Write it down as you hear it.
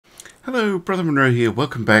Hello, Brother Monroe here.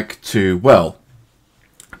 Welcome back to, well,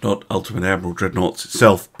 not Ultimate Admiral Dreadnoughts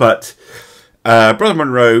itself, but Brother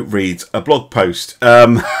Monroe reads a blog post.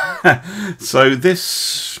 So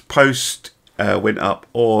this post went up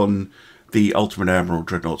on the Ultimate Admiral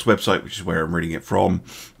Dreadnoughts website, which is where I'm reading it from.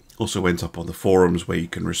 Also went up on the forums where you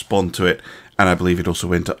can respond to it, and I believe it also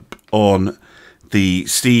went up on the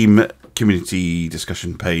Steam community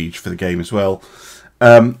discussion page for the game as well.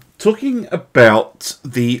 Talking about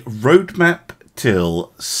the roadmap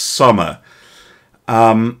till summer.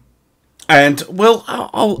 And, well,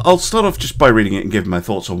 I'll start off just by reading it and giving my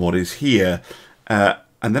thoughts on what is here. And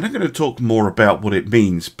then I'm going to talk more about what it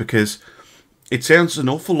means, because it sounds an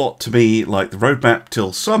awful lot to me like the roadmap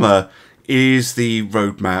till summer is the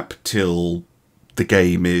roadmap till the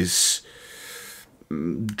game is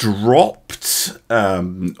dropped,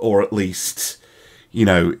 or at least, you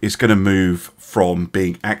know, is going to move from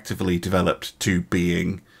being actively developed to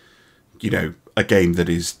being, you know, a game that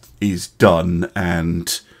is done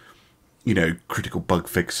and, you know, critical bug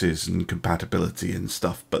fixes and compatibility and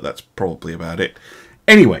stuff, but that's probably about it.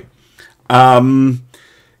 Anyway,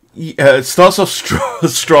 it starts off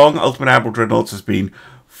strong. Ultimate Admiral Dreadnoughts has been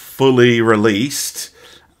fully released.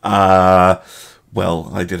 Well,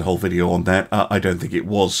 I did a whole video on that. I don't think it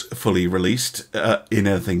was fully released in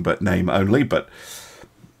anything but name only, but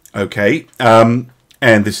okay. And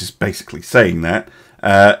this is basically saying that,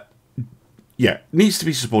 yeah, needs to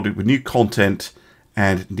be supported with new content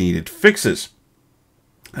and needed fixes.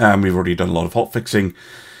 We've already done a lot of hot fixing.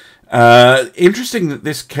 Interesting that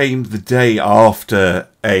this came the day after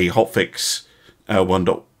a hotfix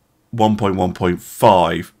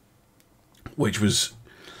 1.1.5, which was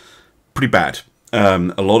pretty bad.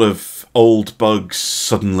 A lot of old bugs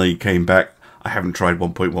suddenly came back. I haven't tried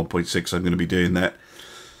 1.1.6. I'm going to be doing that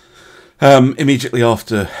immediately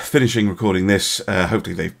after finishing recording this.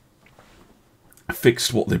 Hopefully they've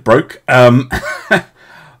fixed what they broke.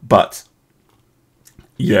 But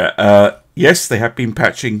yeah, yes, they have been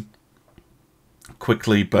patching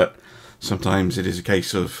quickly, but sometimes it is a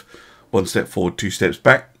case of one step forward, two steps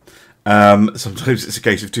back. Sometimes it's a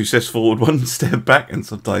case of two steps forward, one step back, and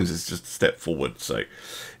sometimes it's just a step forward. So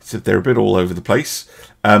they're a bit all over the place.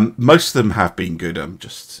 Most of them have been good. I'm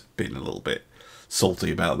just being a little bit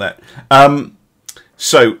salty about that.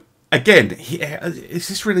 So again, is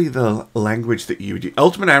this really the language that you would use?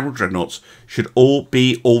 Ultimate Admiral Dreadnoughts should all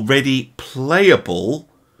be already playable,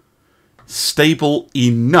 stable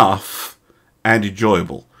enough, and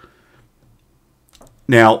enjoyable.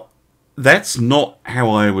 Now, that's not how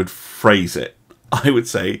I would phrase it. I would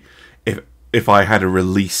say, if I had a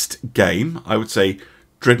released game, I would say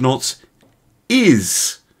Dreadnoughts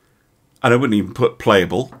is, and I wouldn't even put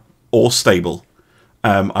playable or stable.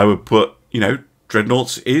 I would put, you know,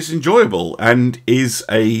 Dreadnoughts is enjoyable and is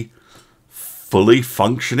a fully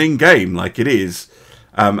functioning game, like it is.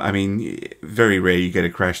 I mean, very rare you get a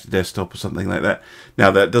crash to desktop or something like that.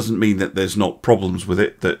 Now, that doesn't mean that there's not problems with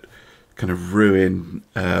it that kind of ruin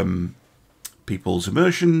people's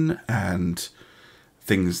immersion and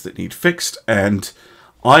things that need fixed. And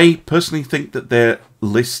I personally think that their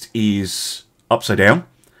list is upside down.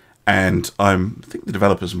 And I think the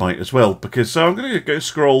developers might as well, because so I'm going to go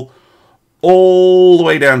scroll all the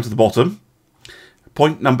way down to the bottom.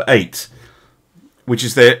 Point number 8, which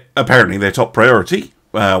is apparently their top priority.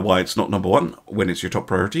 Why it's not number 1 when it's your top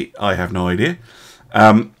priority, I have no idea.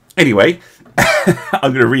 Anyway,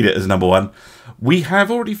 I'm going to read it as number 1. We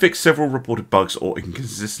have already fixed several reported bugs or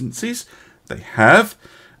inconsistencies. They have.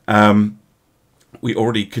 We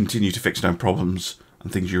already continue to fix down problems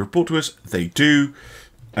and things you report to us. They do.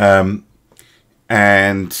 And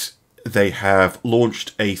they have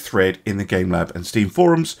launched a thread in the Game Lab and Steam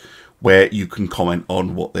forums where you can comment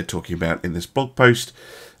on what they're talking about in this blog post,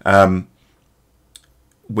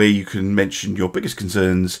 where you can mention your biggest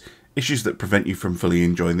concerns, issues that prevent you from fully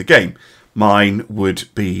enjoying the game. Mine would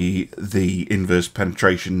be the inverse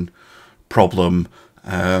penetration problem.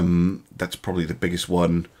 That's probably the biggest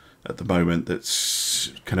one at the moment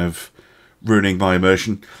that's kind of ruining my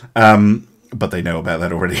immersion. But they know about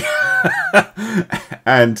that already.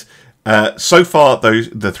 And so far,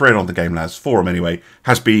 the thread on the Game Labs forum, anyway,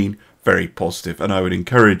 has been very positive, and I would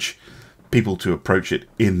encourage people to approach it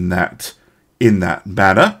in that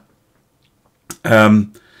manner.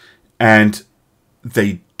 And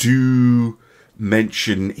they do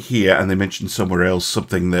mention here, and they mention somewhere else,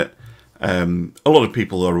 something that a lot of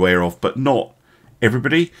people are aware of, but not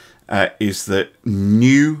everybody, is that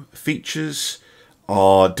new features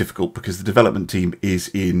are difficult because the development team is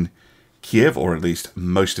in Kiev, or at least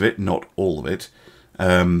most of it, not all of it.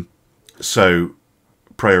 So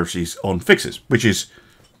priorities on fixes, which is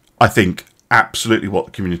I think, absolutely what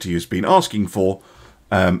the community has been asking for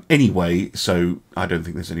anyway, so I don't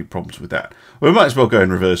think there's any problems with that. We might as well go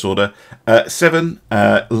in reverse order. 7,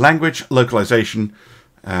 language localization.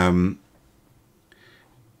 There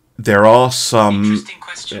are some... Interesting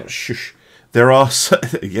question. Shush. There are...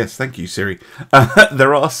 yes, thank you, Siri.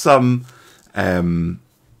 There are some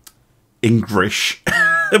English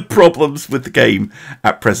problems with the game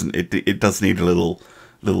at present. It does need a little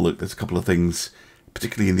look. There's a couple of things,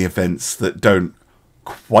 particularly in the events, that don't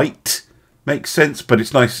quite make sense, but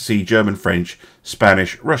it's nice to see German, French,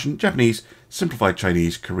 Spanish, Russian, Japanese, simplified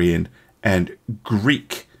Chinese, Korean, and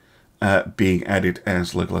Greek being added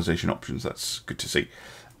as localization options. That's good to see.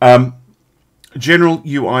 General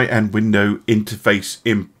UI and window interface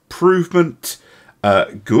improvement.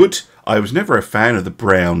 Good. I was never a fan of the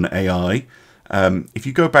brown AI. If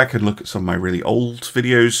you go back and look at some of my really old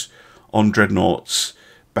videos on Dreadnoughts,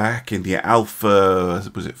 back in the alpha,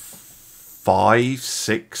 was it 5,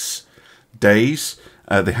 6 days,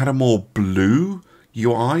 they had a more blue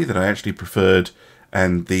UI that I actually preferred,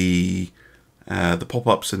 and the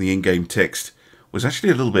pop-ups and the in-game text was actually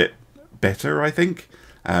a little bit better, I think.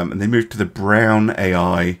 And they moved to the brown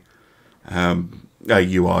AI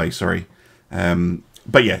UI, sorry.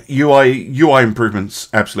 But yeah, UI improvements,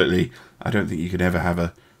 absolutely. I don't think you can ever have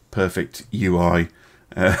a perfect UI.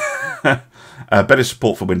 Better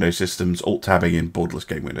support for Windows systems, alt-tabbing in borderless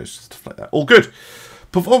game windows, stuff like that. All good.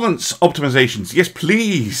 Performance optimizations. Yes,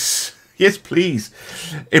 please. Yes, please.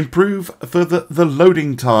 Improve for the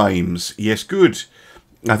loading times. Yes, good.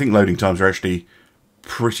 I think loading times are actually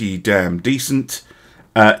pretty damn decent.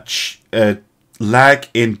 Lag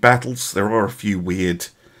in battles. There are a few weird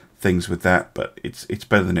things with that, but it's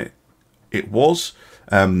better than it was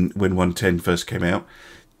when 110 first came out.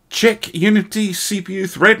 Check Unity CPU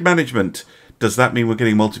thread management. Does that mean we're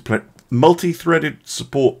getting multi-threaded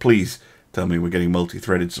support? Please tell me we're getting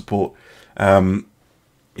multi-threaded support.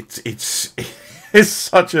 It's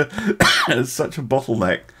such a such a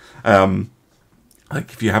bottleneck.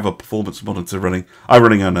 Like if you have a performance monitor running, I'm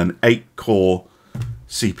running on an 8-core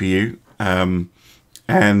CPU, and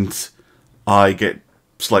I get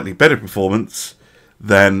slightly better performance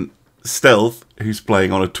than Stealth, who's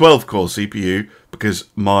playing on a 12-core CPU, because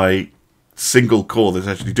my single core that's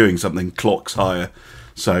actually doing something clocks higher.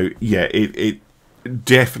 So yeah, it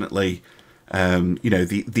definitely, you know,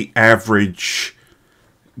 the average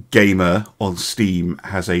gamer on Steam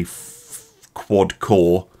has a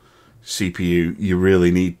quad-core CPU. You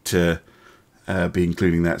really need to be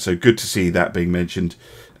including that. So good to see that being mentioned.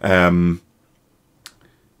 And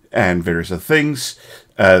various other things.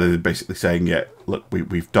 They're basically saying, yeah, look,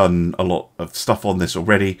 we've done a lot of stuff on this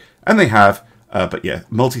already, and they have. But yeah,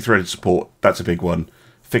 multi-threaded support, that's a big one.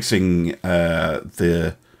 Fixing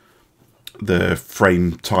the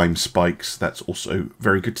frame time spikes, that's also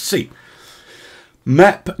very good to see.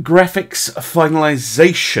 Map graphics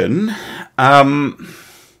finalization.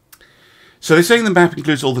 So they're saying the map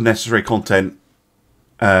includes all the necessary content,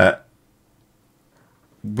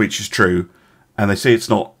 which is true, and they say it's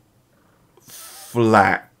not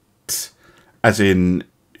flat, as in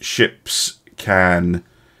ships can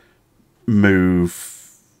move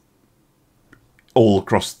all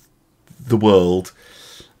across the world,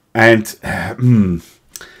 and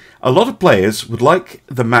a lot of players would like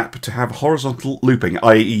the map to have horizontal looping,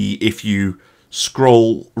 i.e. if you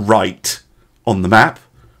scroll right on the map,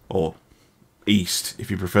 or east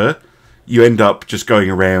if you prefer, you end up just going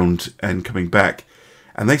around and coming back.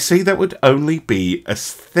 And they say that would only be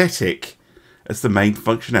aesthetic, as the main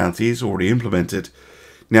functionality is already implemented.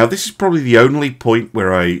 Now, this is probably the only point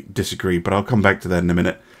where I disagree, but I'll come back to that in a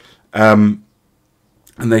minute. And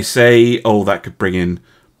they say, oh, that could bring in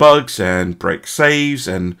bugs and break saves,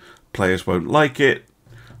 and players won't like it.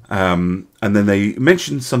 And then they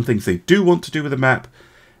mention some things they do want to do with the map.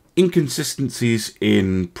 Inconsistencies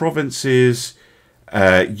in provinces,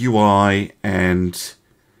 UI, and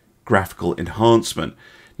graphical enhancement.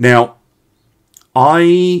 Now,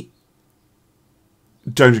 I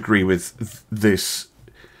don't agree with this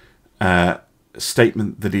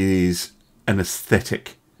statement that it is an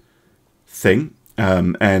aesthetic thing.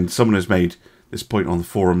 And someone has made this point on the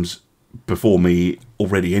forums before me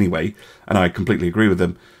already anyway, and I completely agree with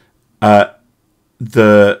them.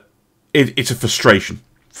 It's a frustration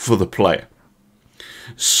for the player.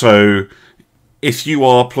 So if you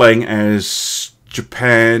are playing as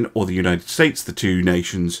Japan or the United States, the two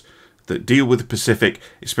nations that deal with the Pacific,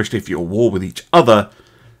 especially if you're at war with each other,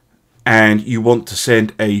 and you want to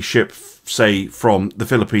send a ship, say, from the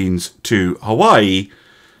Philippines to Hawaii,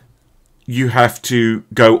 you have to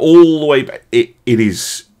go all the way back. It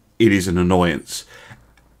is an annoyance.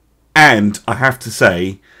 And I have to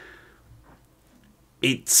say,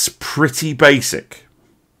 it's pretty basic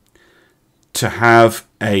to have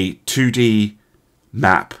a 2D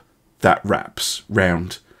map that wraps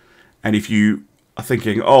round. And if you are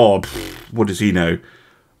thinking, oh, what does he know?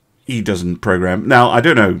 He doesn't program. Now, I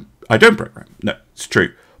don't know. I don't program. No, it's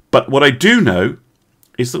true. But what I do know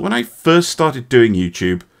is that when I first started doing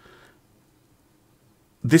YouTube,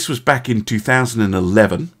 this was back in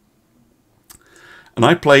 2011, and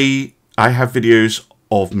I have videos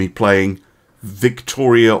of me playing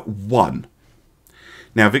Victoria 1.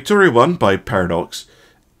 Now, Victoria 1 by Paradox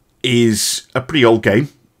is a pretty old game.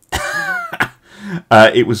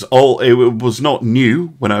 It was not new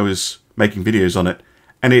when I was making videos on it,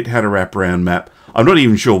 and it had a wraparound map. I'm not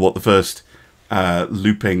even sure what the first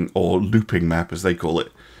looping map, as they call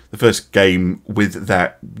it, the first game with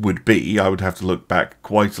that would be. I would have to look back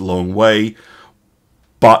quite a long way,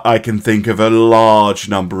 but I can think of a large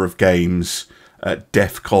number of games.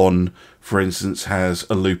 DEF CON, for instance, has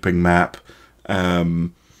a looping map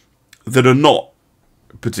that are not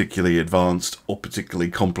particularly advanced or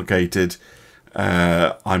particularly complicated.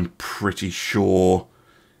 I'm pretty sure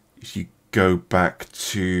if you go back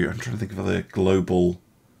to, I'm trying to think of other global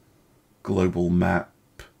map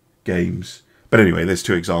games. But anyway, there's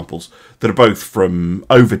two examples that are both from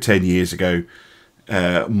over 10 years ago,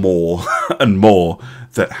 more and more,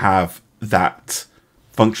 that have that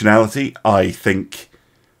functionality. I think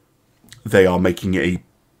they are making a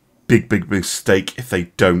big mistake if they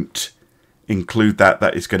don't include that.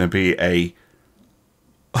 That is going to be a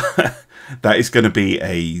that is going to be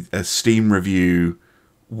a Steam review,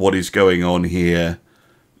 what is going on here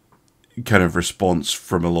kind of response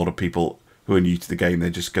from a lot of people who are new to the game. They're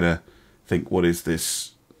just going to think, what is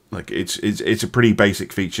this? Like, it's a pretty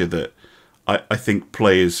basic feature that I think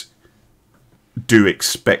players do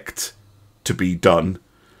expect to be done,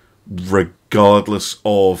 regardless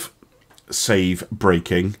of save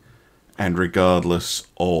breaking and regardless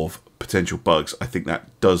of potential bugs. I think that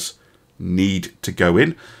does need to go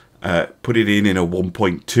in. Put it in a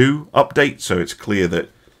 1.2 update, so it's clear that,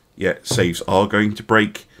 yeah, saves are going to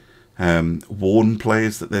break. Warn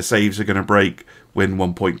players that their saves are going to break when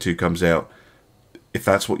 1.2 comes out. If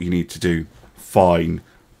that's what you need to do, fine.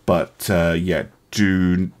 But, yeah,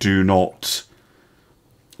 do not,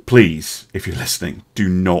 please, if you're listening, do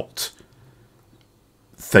not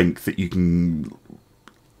think that you can,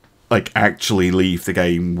 like, actually leave the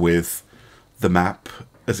game with the map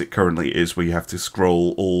as it currently is, where you have to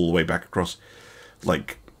scroll all the way back across.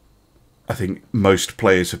 Like, I think most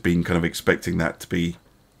players have been kind of expecting that to be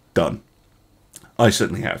done. I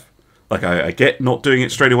certainly have. Like, I get not doing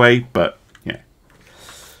it straight away, but yeah,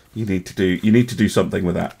 you need to do something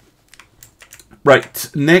with that. Right,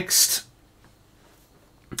 next,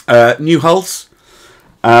 new hulls.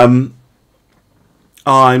 I'm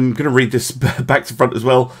going to read this back to front as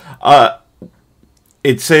well.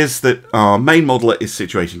 It says that our main modeler is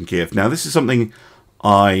situated in Kiev. Now, this is something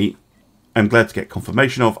I am glad to get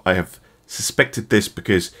confirmation of. I have suspected this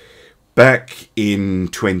because back in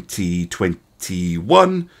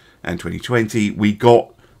 2021 and 2020, we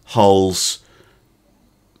got hulls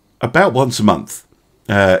about once a month.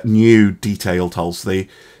 New detailed hulls. They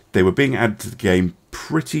were being added to the game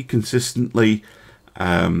pretty consistently.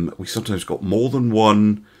 We sometimes got more than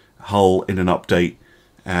one hull in an update.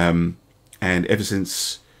 And ever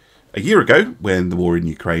since a year ago, when the war in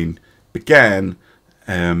Ukraine began,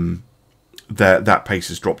 that pace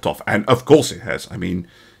has dropped off. And of course it has. I mean,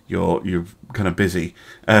 you're kind of busy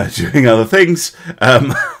doing other things,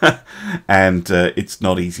 and it's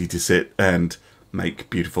not easy to sit and make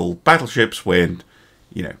beautiful battleships when,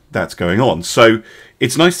 you know, that's going on. So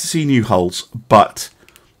it's nice to see new hulls, but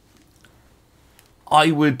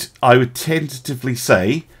I would tentatively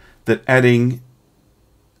say that adding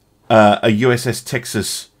a USS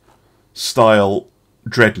Texas style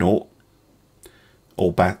dreadnought,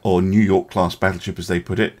 or New York class battleship as they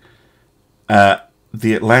put it,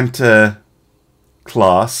 the Atlanta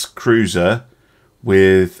class cruiser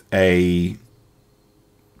with a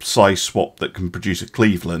size swap that can produce a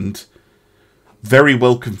Cleveland, very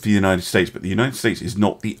welcome for the United States, but the United States is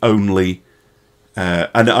not the only,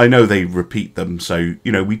 and I know they repeat them, so,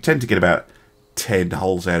 you know, we tend to get about 10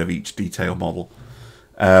 hulls out of each detail model.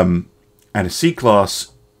 And a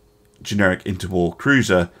C-class generic interwar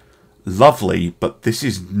cruiser, lovely, but this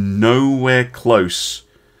is nowhere close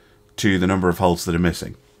to the number of hulls that are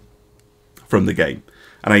missing from the game.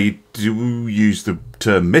 And I do use the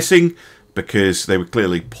term missing because they were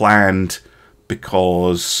clearly planned,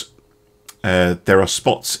 because there are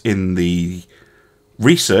spots in the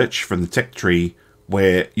research from the tech tree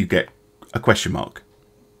where you get a question mark.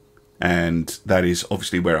 and that is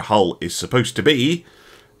obviously where a hull is supposed to be,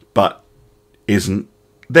 but isn't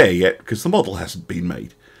there yet because the model hasn't been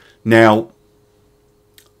made. Now,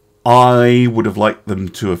 I would have liked them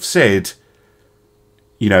to have said,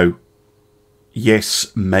 you know,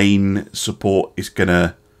 yes, main support is going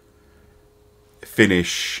to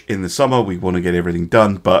finish in the summer. We want to get everything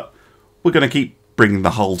done, but we're going to keep bringing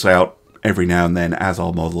the hulls out every now and then as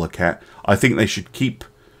our modeler cat. I think they should keep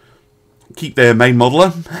their main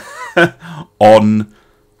modeler on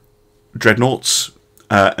Dreadnoughts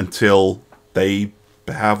until they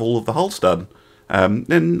have all of the hulls done.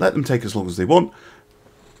 Then let them take as long as they want.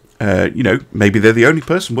 You know, maybe they're the only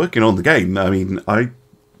person working on the game. I mean, I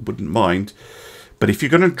wouldn't mind. But if you're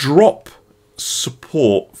going to drop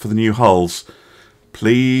support for the new hulls,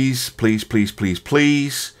 please, please, please, please,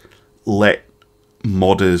 please let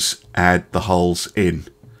modders add the hulls in.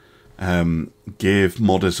 Give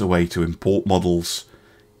modders a way to import models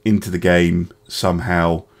into the game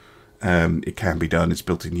somehow. It can be done. It's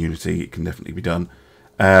built in Unity. It can definitely be done.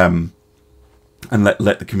 And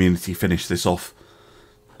let the community finish this off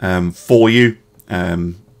for you,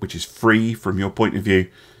 which is free from your point of view.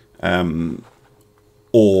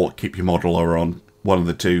 Or keep your modeler on. One of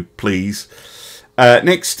the two, please.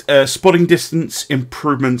 Next, spotting distance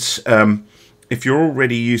improvements. If you're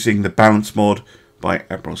already using the balance mod by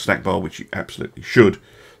Admiral Snackbar, which you absolutely should,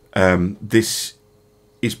 this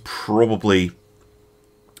is probably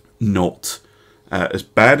not as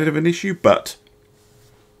bad of an issue, but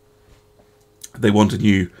they want a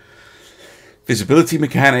new visibility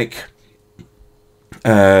mechanic.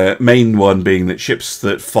 Main one being that ships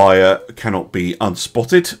that fire cannot be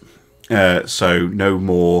unspotted, so no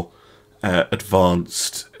more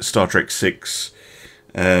advanced Star Trek VI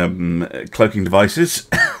cloaking devices,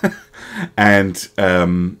 and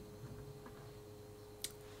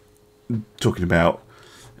talking about,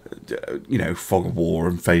 you know, fog of war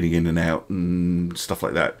and fading in and out and stuff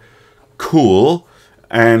like that. Cool.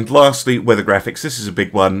 And lastly, weather graphics. This is a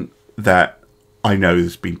big one that I know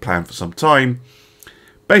has been planned for some time.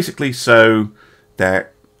 Basically so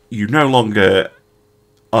that you no longer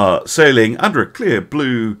are sailing under a clear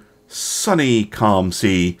blue, sunny, calm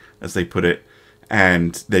sea, as they put it,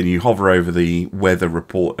 and then you hover over the weather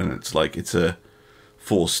report and it's like it's a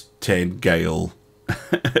force 10 gale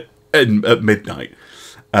at midnight.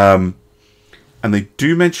 And they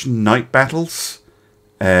do mention night battles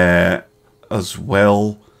as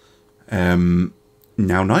well.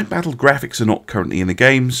 Now, night battle graphics are not currently in the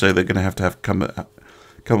game, so they're going to have come up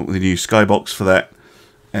with a new skybox for that.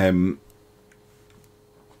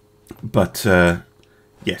 But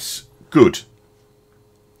yes, good.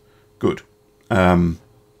 Nice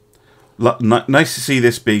to see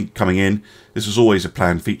this coming in. This was always a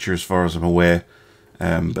planned feature as far as I'm aware,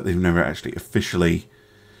 but they've never actually officially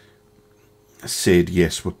said,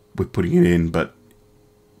 yes, we're putting it in, but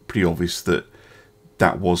pretty obvious that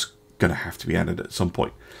that was going to have to be added at some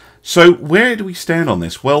point. So where do we stand on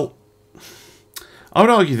this? Well, I would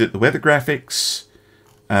argue that the weather graphics,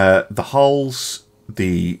 the hulls,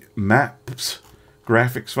 the maps,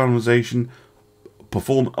 graphics finalization,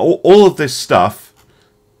 all of this stuff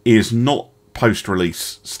is not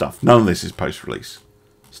post-release stuff. None of this is post-release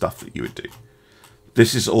stuff that you would do.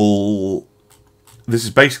 This is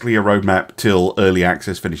basically a roadmap till early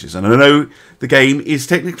access finishes. And I know the game is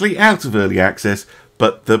technically out of early access,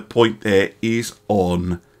 but the point there is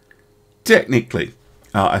on technically.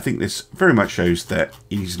 I think this very much shows that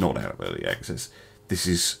it is not out of early access. This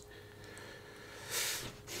is,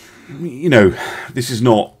 you know, this is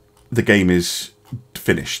not the game is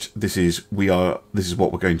finished. This is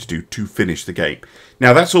what we're going to do to finish the game.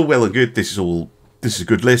 Now that's all well and good. This is a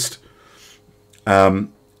good list.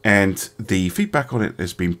 And the feedback on it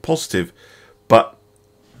has been positive, but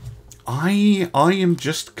I am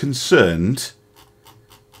just concerned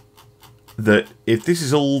that if this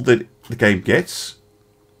is all that the game gets,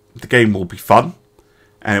 the game will be fun,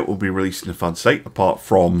 and it will be released in a fun state, apart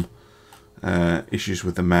from issues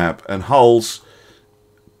with the map and hulls.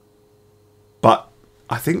 But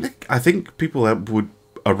I think people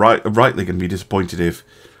are rightly going to be disappointed if,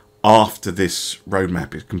 after this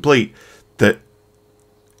roadmap is complete, that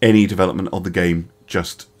any development of the game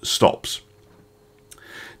just stops.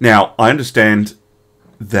 Now, I understand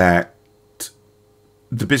that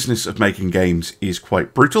the business of making games is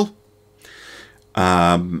quite brutal.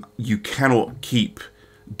 You cannot keep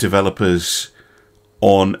developers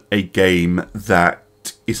on a game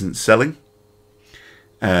that isn't selling,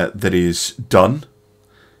 that is done.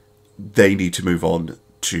 They need to move on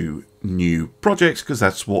to new projects because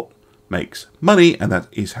that's what makes money, and that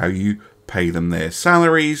is how you pay them their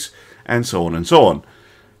salaries, and so on and so on.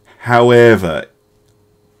 However,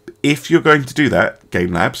 if you're going to do that,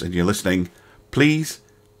 Game Labs, and you're listening, please,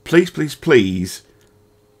 please, please, please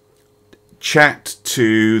chat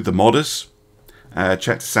to the modders,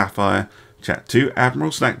 chat to Sapphire, chat to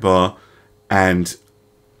Admiral Snackbar, and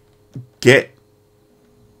get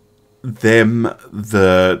them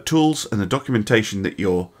the tools and the documentation that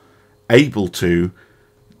you're able to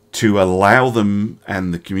allow them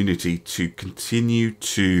and the community to continue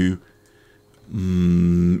to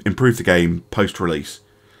improve the game post-release.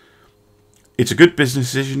 It's a good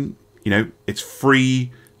business decision. You know, it's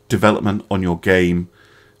free development on your game.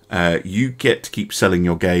 You get to keep selling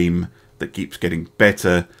your game that keeps getting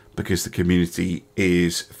better because the community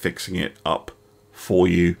is fixing it up for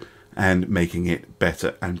you and making it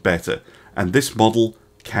better and better. And this model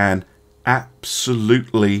can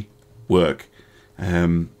absolutely work.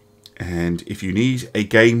 And if you need a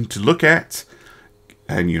game to look at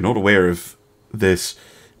and you're not aware of this,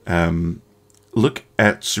 look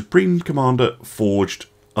at Supreme Commander Forged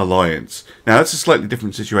Alliance. Now that's a slightly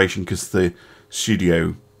different situation because the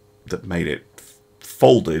studio that made it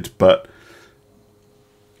folded, but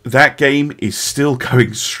that game is still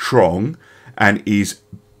going strong and is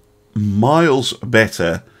miles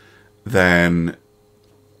better than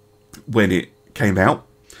when it came out,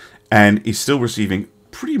 and is still receiving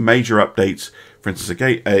pretty major updates. For instance,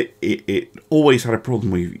 it always had a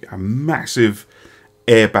problem with massive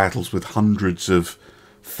air battles with hundreds of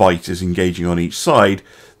fighters engaging on each side.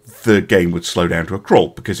 The game would slow down to a crawl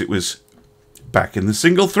because it was back in the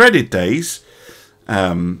single-threaded days,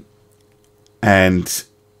 and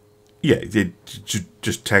yeah, it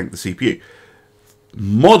just tanked the CPU.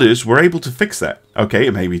 Modders were able to fix that. Okay,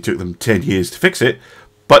 it maybe took them 10 years to fix it,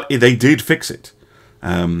 but they did fix it.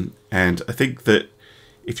 And I think that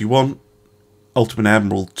if you want Ultimate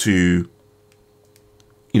Admiral to,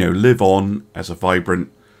 you know, live on as a vibrant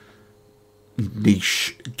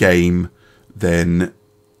niche game, then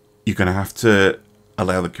you're going to have to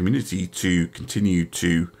allow the community to continue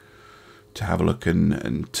to have a look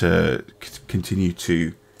and to continue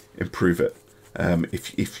to improve it.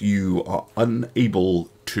 If you are unable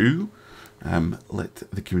to, let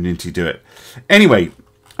the community do it. Anyway,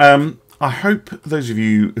 I hope those of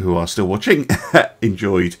you who are still watching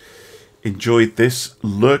enjoyed this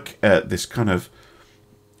look at this kind of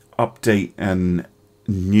update and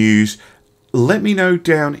news. Let me know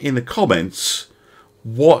down in the comments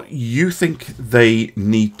what you think they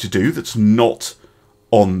need to do that's not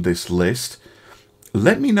on this list.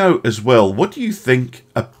 Let me know as well, what do you think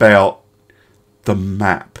about the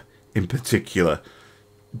map in particular?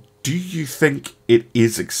 Do you think it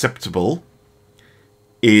is acceptable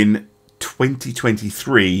in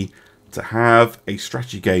 2023 to have a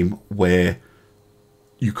strategy game where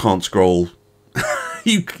you can't scroll,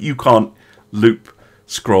 you can't loop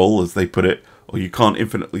scroll, as they put it, or you can't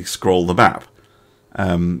infinitely scroll the map?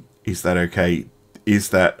 Is that okay? Is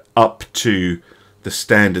that up to the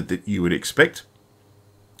standard that you would expect?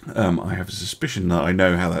 I have a suspicion that I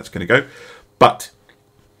know how that's going to go. But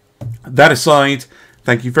that aside,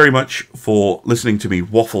 thank you very much for listening to me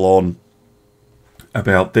waffle on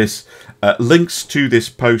about this. Links to this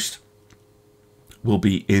post will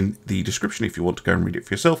be in the description if you want to go and read it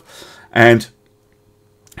for yourself. And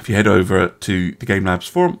if you head over to the Game Labs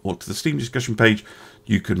forum or to the Steam discussion page,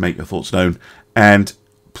 you can make your thoughts known. And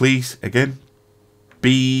please, again,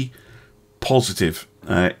 be positive.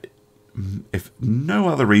 If no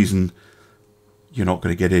other reason, you're not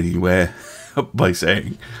going to get anywhere by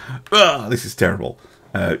saying, "Ah, this is terrible."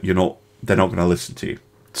 They're not going to listen to you.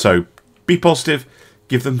 So be positive.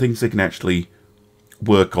 Give them things they can actually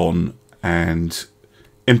work on and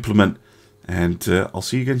implement. And I'll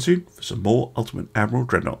see you again soon for some more Ultimate Admiral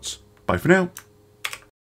Dreadnoughts. Bye for now.